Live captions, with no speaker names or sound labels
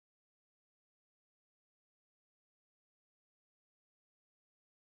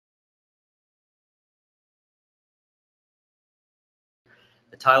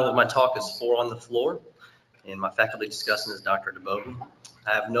The title of my talk is 4 on the Floor, and my faculty discussant is Dr. DeBoven.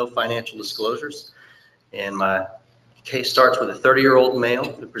 I have no financial disclosures, and my case starts with a 30-year-old male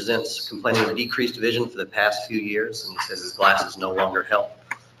who presents complaining of decreased vision for the past few years, and he says his glasses no longer help.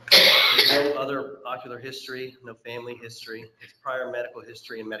 No other ocular history, no family history. His prior medical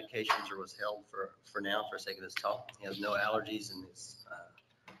history and medications are was held for now for the sake of this talk. He has no allergies, and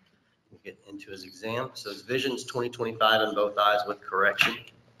we'll get into his exam. So his vision's 20/25 in both eyes with correction.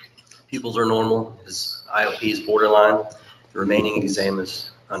 Pupils are normal. His IOP is borderline. The remaining exam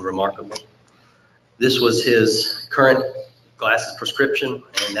is unremarkable. This was his current glasses prescription,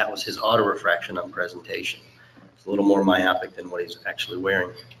 and that was his auto-refraction on presentation. It's a little more myopic than what he's actually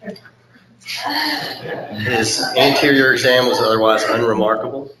wearing. His anterior exam was otherwise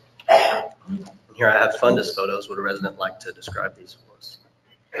unremarkable. And here I have fundus photos. Would a resident like to describe these for us?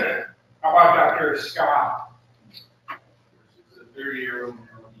 How about Dr. Scott? This is a 30-year-old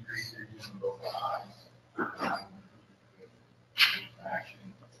male decreased vision in both eyes.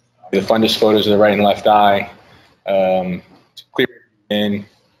 The fundus photos of the right and left eye. It's clear in.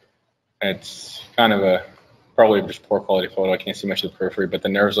 It's kind of a probably just poor quality photo. I can't see much of the periphery, but the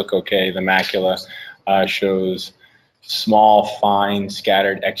nerves look okay. The macula shows small, fine,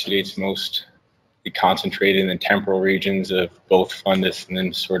 scattered exudates, mostly concentrated in the temporal regions of both fundus, and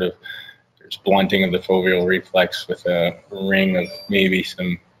then sort of there's blunting of the foveal reflex with a ring of maybe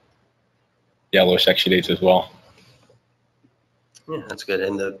some yellowish exudates as well. Yeah, that's good.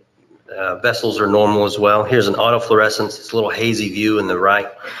 And the vessels are normal as well. Here's an autofluorescence. It's a little hazy view in the right.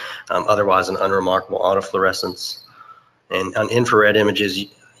 Otherwise an unremarkable autofluorescence. And on infrared images,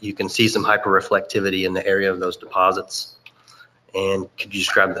 you can see some hyperreflectivity in the area of those deposits. And could you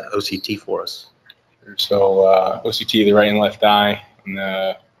describe the OCT for us? So OCT, the right and left eye,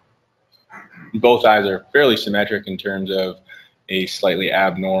 and both eyes are fairly symmetric in terms of a slightly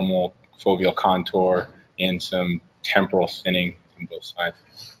abnormal foveal contour and some temporal thinning on both sides.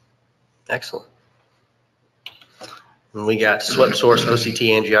 Excellent. And we got swept source OCT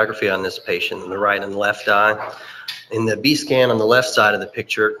angiography on this patient in the right and left eye. In the B scan on the left side of the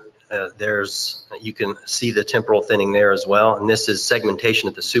picture, you can see the temporal thinning there as well. And this is segmentation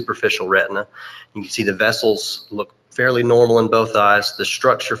at the superficial retina. You can see the vessels look fairly normal in both eyes. The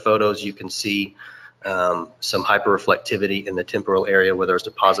structure photos, you can see some hyperreflectivity in the temporal area where those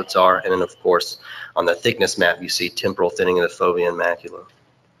deposits are. And then of course, on the thickness map, you see temporal thinning of the fovea and macula.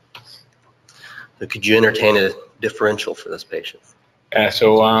 So could you entertain a differential for this patient? Yeah,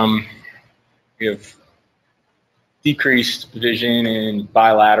 so we have decreased vision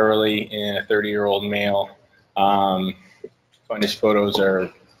bilaterally in a 30-year-old male. Fundus photos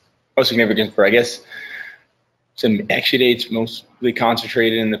are most significant for, I guess, some exudates mostly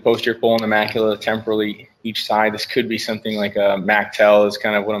concentrated in the posterior pole and the macula temporally each side. This could be something like a MacTel is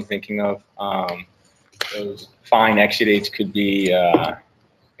kind of what I'm thinking of. Those fine exudates could be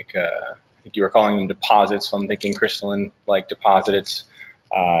I think you were calling them deposits, so I'm thinking crystalline-like deposits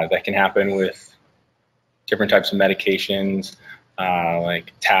that can happen with different types of medications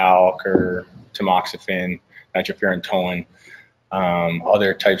like Talc or Tamoxifen, Nitrofurantoin.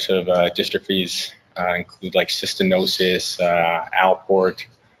 Other types of dystrophies include like Cystinosis, Alport,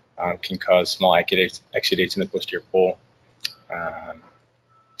 can cause small exudates in the posterior pole.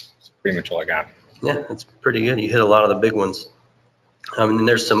 That's pretty much all I got. Yeah, that's pretty good. You hit a lot of the big ones. And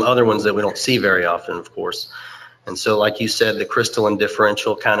there's some other ones that we don't see very often, of course. And so like you said, the crystalline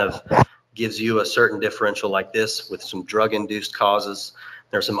differential kind of gives you a certain differential like this with some drug-induced causes.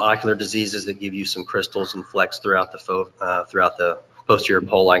 There are some ocular diseases that give you some crystals and flecks throughout the posterior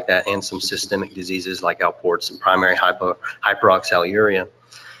pole like that, and some systemic diseases like Alports and primary hyperoxaluria.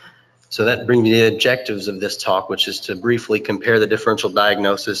 So that brings me to the objectives of this talk, which is to briefly compare the differential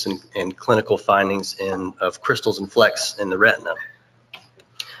diagnosis and clinical findings of crystals and flecks in the retina.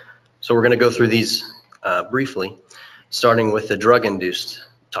 So we're going to go through these briefly, starting with the drug-induced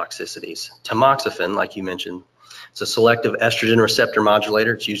toxicities. Tamoxifen, like you mentioned, it's a selective estrogen receptor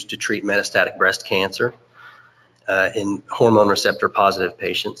modulator. It's used to treat metastatic breast cancer in hormone receptor positive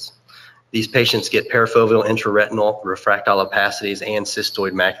patients. These patients get parafoveal intraretinal refractile opacities and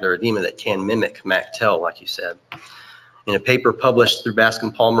cystoid macular edema that can mimic MacTel, like you said. In a paper published through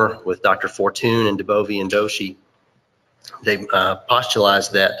Bascom Palmer with Dr. Fortune and DeBovi and Doshi, they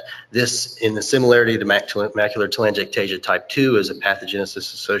postulated that this, in the similarity to macular telangiectasia type 2, is a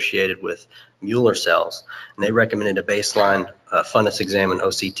pathogenesis associated with Mueller cells. And they recommended a baseline fundus exam and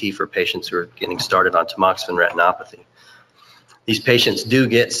OCT for patients who are getting started on Tamoxifen retinopathy. These patients do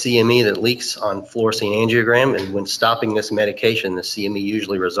get CME that leaks on fluorescein angiogram, and when stopping this medication, the CME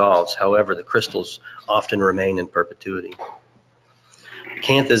usually resolves. However, the crystals often remain in perpetuity.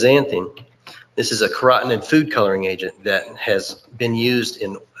 Canthaxanthin. This is a carotenoid food coloring agent that has been used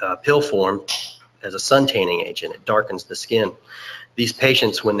in pill form as a sun tanning agent. It darkens the skin. These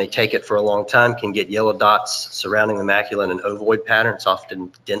patients, when they take it for a long time, can get yellow dots surrounding the macula in an ovoid pattern. It's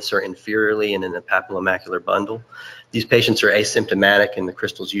often denser inferiorly and in the papillomacular bundle. These patients are asymptomatic, and the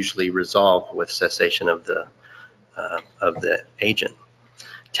crystals usually resolve with cessation of the agent.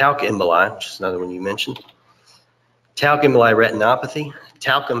 Talc emboli, which is another one you mentioned. Talc emboli retinopathy.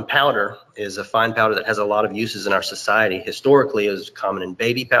 Talcum powder is a fine powder that has a lot of uses in our society. Historically, it was common in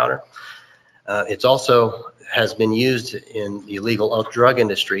baby powder. It's also has been used in the illegal drug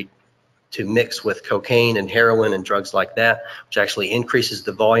industry to mix with cocaine and heroin and drugs like that, which actually increases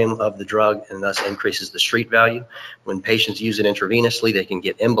the volume of the drug and thus increases the street value. When patients use it intravenously, they can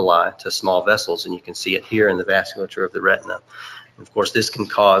get emboli to small vessels, and you can see it here in the vasculature of the retina. And of course, this can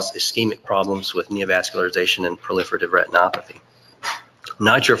cause ischemic problems with neovascularization and proliferative retinopathy.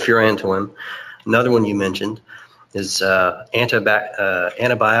 Nitrofurantoin, another one you mentioned, is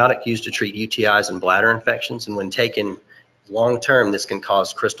antibiotic used to treat UTIs and bladder infections. And when taken long term, this can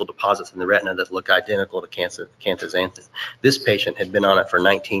cause crystal deposits in the retina that look identical to canthaxanthin. This patient had been on it for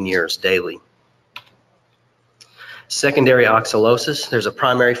 19 years daily. Secondary oxalosis. There's a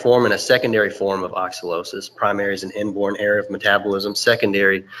primary form and a secondary form of oxalosis. Primary is an inborn error of metabolism.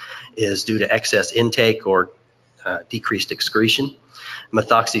 Secondary is due to excess intake or decreased excretion.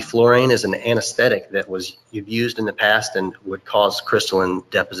 Methoxyfluorine is an anesthetic that was used in the past and would cause crystalline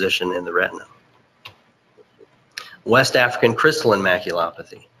deposition in the retina. West African crystalline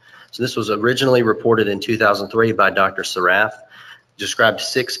maculopathy. So this was originally reported in 2003 by Dr. Saraf. Described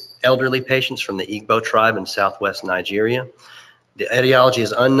 6 elderly patients from the Igbo tribe in southwest Nigeria. The etiology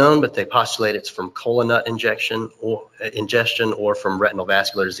is unknown, but they postulate it's from cola nut ingestion or from retinal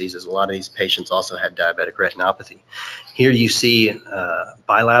vascular diseases. A lot of these patients also had diabetic retinopathy. Here you see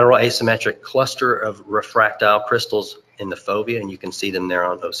bilateral asymmetric cluster of refractile crystals in the fovea, and you can see them there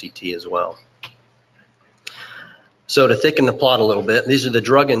on OCT as well. So to thicken the plot a little bit, these are the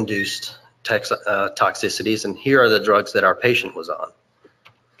drug-induced toxicities, and here are the drugs that our patient was on.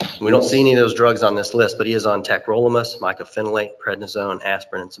 We don't see any of those drugs on this list, but he is on tacrolimus, mycophenolate, prednisone,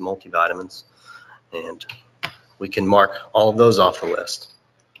 aspirin, and some multivitamins. And we can mark all of those off the list.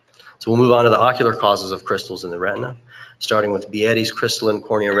 So we'll move on to the ocular causes of crystals in the retina, starting with Bieti's crystalline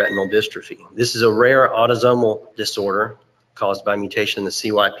corneal retinal dystrophy. This is a rare autosomal disorder caused by mutation in the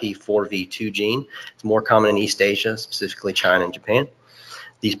CYP4V2 gene. It's more common in East Asia, specifically China and Japan.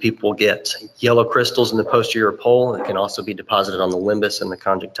 These people get yellow crystals in the posterior pole. It can also be deposited on the limbus and the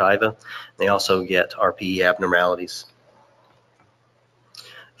conjunctiva. They also get RPE abnormalities.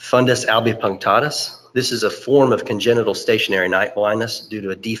 Fundus albipunctatus. This is a form of congenital stationary night blindness due to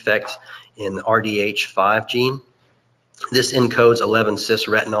a defect in the RDH5 gene. This encodes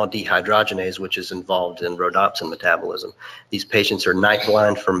 11-cis-retinol dehydrogenase, which is involved in rhodopsin metabolism. These patients are night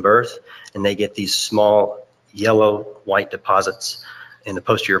blind from birth, and they get these small yellow-white deposits in the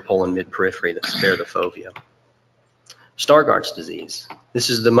posterior pole and mid-periphery that spare the fovea. Stargardt's disease. This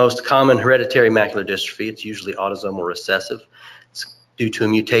is the most common hereditary macular dystrophy. It's usually autosomal recessive. It's due to a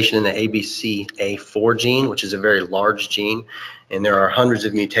mutation in the ABCA4 gene, which is a very large gene, and there are hundreds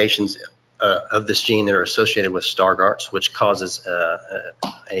of mutations of this gene that are associated with Stargardt's, which causes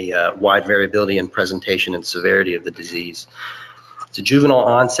a wide variability in presentation and severity of the disease. It's a juvenile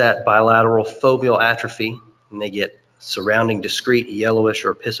onset bilateral foveal atrophy, and they get surrounding discrete yellowish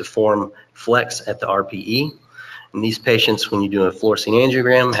or pisiform flecks at the RPE. And these patients, when you do a fluorescein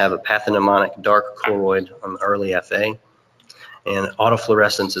angiogram, have a pathognomonic dark choroid on the early FA. And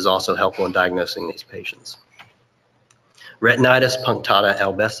autofluorescence is also helpful in diagnosing these patients. Retinitis punctata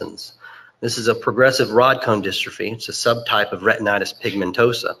albescens. This is a progressive rod cone dystrophy. It's a subtype of retinitis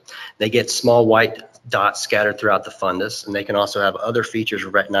pigmentosa. They get small white dots scattered throughout the fundus, and they can also have other features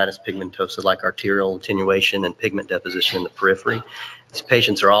of retinitis pigmentosa like arterial attenuation and pigment deposition in the periphery. These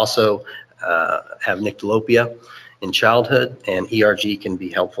patients are also have nyctalopia in childhood, and ERG can be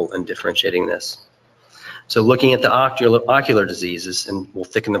helpful in differentiating this. So looking at the ocular diseases, and we'll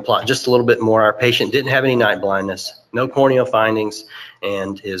thicken the plot just a little bit more, our patient didn't have any night blindness, no corneal findings,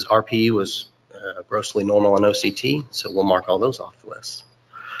 and his RPE was grossly normal on OCT, so we'll mark all those off the list.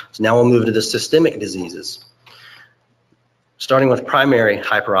 So now we'll move to the systemic diseases. Starting with primary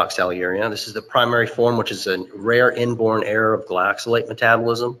hyperoxaluria. This is the primary form, which is a rare inborn error of glyoxylate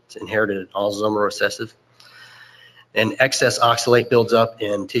metabolism. It's inherited autosomal recessive. And excess oxalate builds up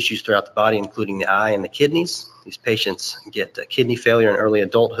in tissues throughout the body, including the eye and the kidneys. These patients get kidney failure in early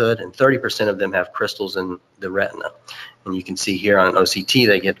adulthood, and 30% of them have crystals in the retina. And you can see here on OCT,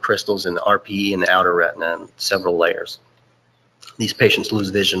 they get crystals in the RPE and the outer retina and several layers. These patients lose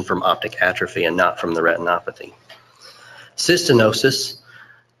vision from optic atrophy and not from the retinopathy. Cystinosis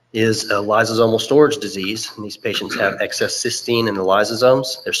is a lysosomal storage disease, and these patients have excess cysteine in the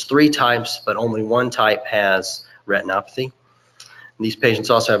lysosomes. There's 3 types, but only one type has retinopathy. And these patients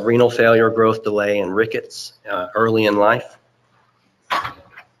also have renal failure, growth delay, and rickets early in life.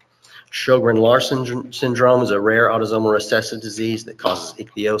 Sjogren-Larsen syndrome is a rare autosomal recessive disease that causes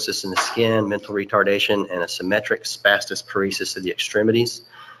ichthyosis in the skin, mental retardation, and a symmetric spastic paresis of the extremities.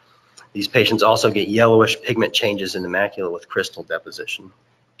 These patients also get yellowish pigment changes in the macula with crystal deposition.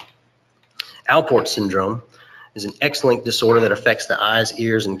 Alport syndrome is an X-linked disorder that affects the eyes,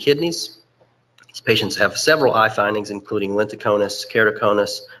 ears, and kidneys. These patients have several eye findings, including lenticonus,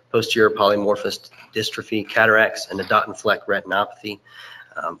 keratoconus, posterior polymorphous dystrophy, cataracts, and a dot and fleck retinopathy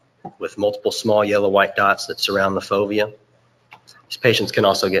with multiple small yellow-white dots that surround the fovea. These patients can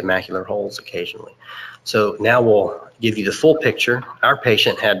also get macular holes occasionally. So now we'll give you the full picture. Our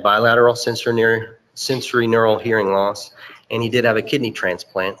patient had bilateral sensory neural hearing loss, and he did have a kidney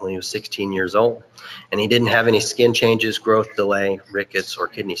transplant when he was 16 years old. And he didn't have any skin changes, growth delay, rickets, or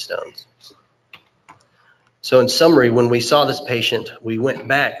kidney stones. So in summary, when we saw this patient, we went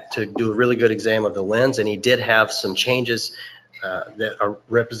back to do a really good exam of the lens, and he did have some changes that are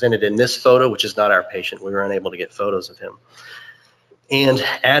represented in this photo, which is not our patient. We were unable to get photos of him. And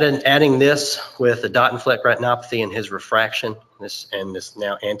adding this with the dot and fleck retinopathy and his refraction, this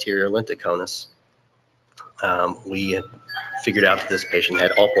now anterior lenticonus, we figured out that this patient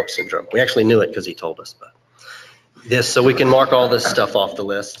had Alport syndrome. We actually knew it because he told us, but so we can mark all this stuff off the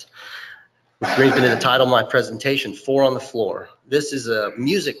list. Which brings me to the title of my presentation, 4 on the Floor. This is a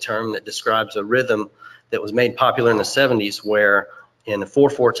music term that describes a rhythm that was made popular in the 70s, where in the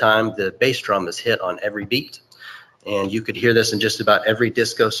 4/4 time, the bass drum is hit on every beat. And you could hear this in just about every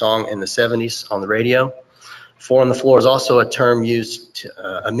disco song in the 70s on the radio. 4 on the Floor is also a term used,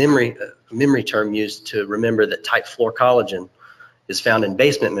 a memory term used to remember that type 4 collagen is found in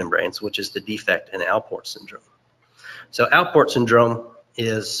basement membranes, which is the defect in Alport syndrome. So Alport syndrome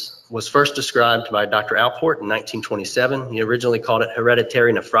was first described by Dr. Alport in 1927. He originally called it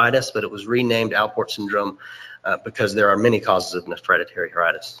hereditary nephritis, but it was renamed Alport syndrome because there are many causes of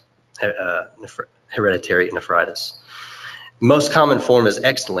hereditary nephritis. Most common form is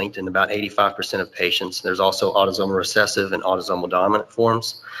X-linked in about 85% of patients. There's also autosomal recessive and autosomal dominant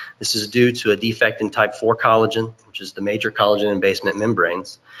forms. This is due to a defect in type 4 collagen, which is the major collagen in basement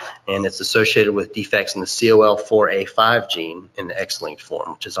membranes, and it's associated with defects in the COL4A5 gene in the X-linked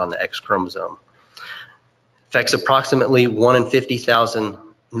form, which is on the X chromosome. Affects approximately 1 in 50,000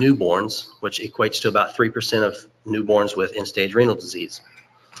 newborns, which equates to about 3% of newborns with end-stage renal disease.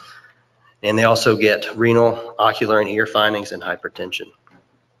 And they also get renal, ocular, and ear findings and hypertension.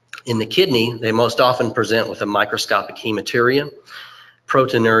 In the kidney, they most often present with a microscopic hematuria,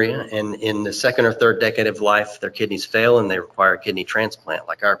 proteinuria, and in the 2nd or 3rd decade of life, their kidneys fail and they require a kidney transplant,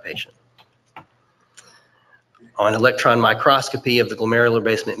 like our patient. On electron microscopy of the glomerular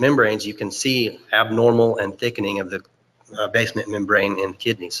basement membranes, you can see abnormal and thickening of the basement membrane in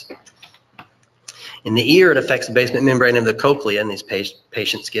kidneys. In the ear, it affects the basement membrane of the cochlea, and these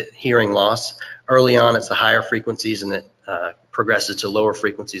patients get hearing loss. Early on, it's the higher frequencies, and it progresses to lower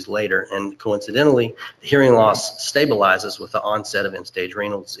frequencies later. And coincidentally, the hearing loss stabilizes with the onset of end-stage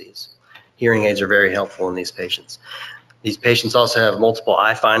renal disease. Hearing aids are very helpful in these patients. These patients also have multiple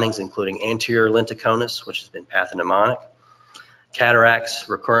eye findings, including anterior lenticonus, which has been pathognomonic, cataracts,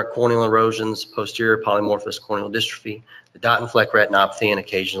 recurrent corneal erosions, posterior polymorphous corneal dystrophy, the dot and fleck retinopathy, and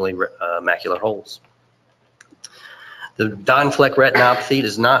occasionally macular holes. The dot and fleck retinopathy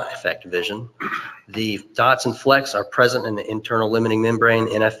does not affect vision. The dots and flecks are present in the internal limiting membrane,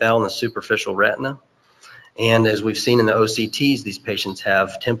 NFL, and the superficial retina. And as we've seen in the OCTs, these patients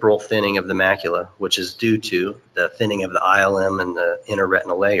have temporal thinning of the macula, which is due to the thinning of the ILM and the inner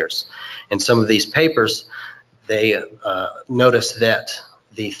retinal layers. In some of these papers, they notice that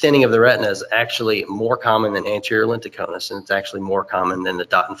the thinning of the retina is actually more common than anterior lenticonus, and it's actually more common than the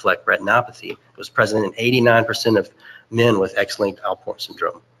dot and fleck retinopathy. It was present in 89% of men with X-linked Alport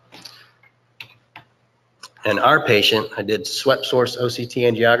syndrome. And our patient, I did swept source OCT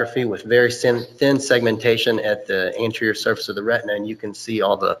angiography with very thin segmentation at the anterior surface of the retina, and you can see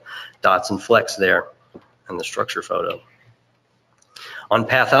all the dots and flecks there in the structure photo. On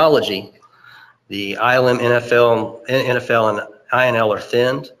pathology, the ILM, NFL, and INL are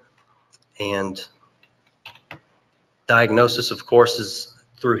thinned, and diagnosis, of course, is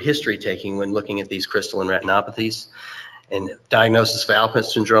through history taking when looking at these crystalline retinopathies. And diagnosis for Alport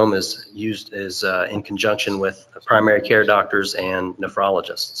syndrome is used in conjunction with primary care doctors and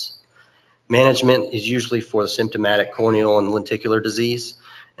nephrologists. Management is usually for the symptomatic corneal and lenticular disease.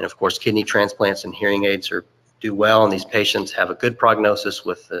 And of course, kidney transplants and hearing aids do well, and these patients have a good prognosis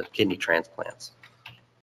with the kidney transplants.